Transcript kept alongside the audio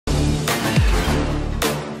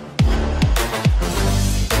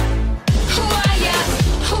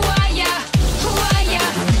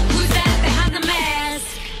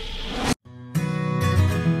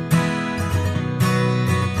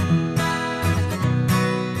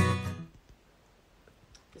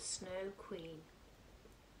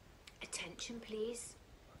attention please.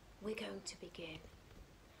 We're going to begin.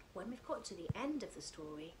 When we've got to the end of the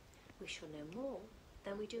story, we shall know more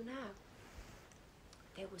than we do now.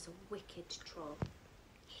 There was a wicked troll.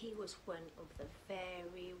 He was one of the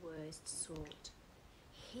very worst sort.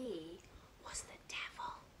 He was the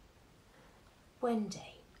devil. One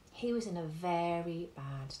day, he was in a very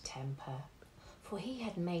bad temper, for he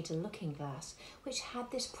had made a looking glass which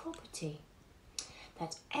had this property,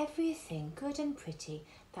 that everything good and pretty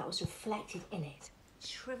that was reflected in it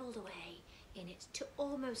shrivelled away in it to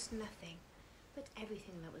almost nothing, but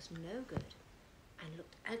everything that was no good and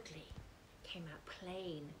looked ugly came out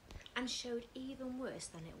plain and showed even worse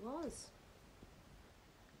than it was.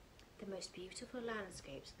 The most beautiful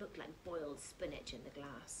landscapes looked like boiled spinach in the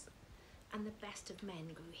glass, and the best of men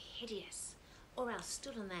grew hideous, or else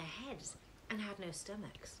stood on their heads and had no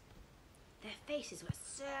stomachs. Their faces were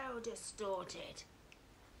so distorted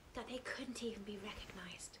that they couldn't even be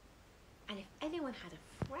recognised, and if anyone had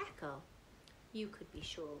a freckle, you could be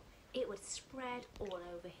sure it would spread all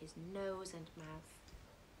over his nose and mouth.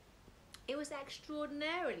 It was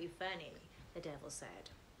extraordinarily funny, the devil said.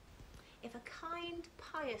 If a kind,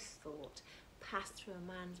 pious thought passed through a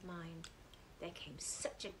man's mind, there came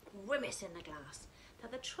such a grimace in the glass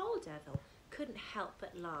that the troll devil couldn't help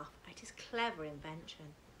but laugh at his clever invention.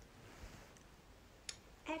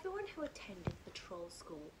 Everyone who attended the troll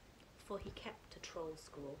school, for he kept a troll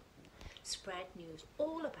school, spread news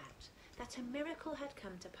all about that a miracle had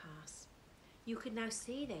come to pass. You could now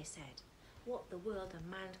see, they said, what the world and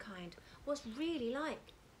mankind was really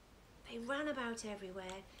like. They ran about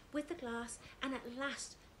everywhere with the glass, and at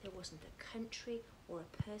last there wasn't a country or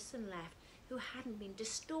a person left who hadn't been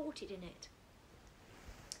distorted in it.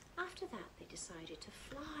 After that, they decided to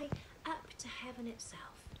fly up to heaven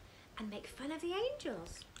itself and make fun of the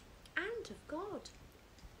angels and of God.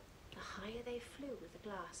 The higher they flew with the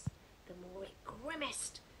glass, the more it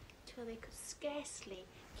grimaced, till they could scarcely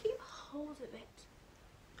keep hold of it.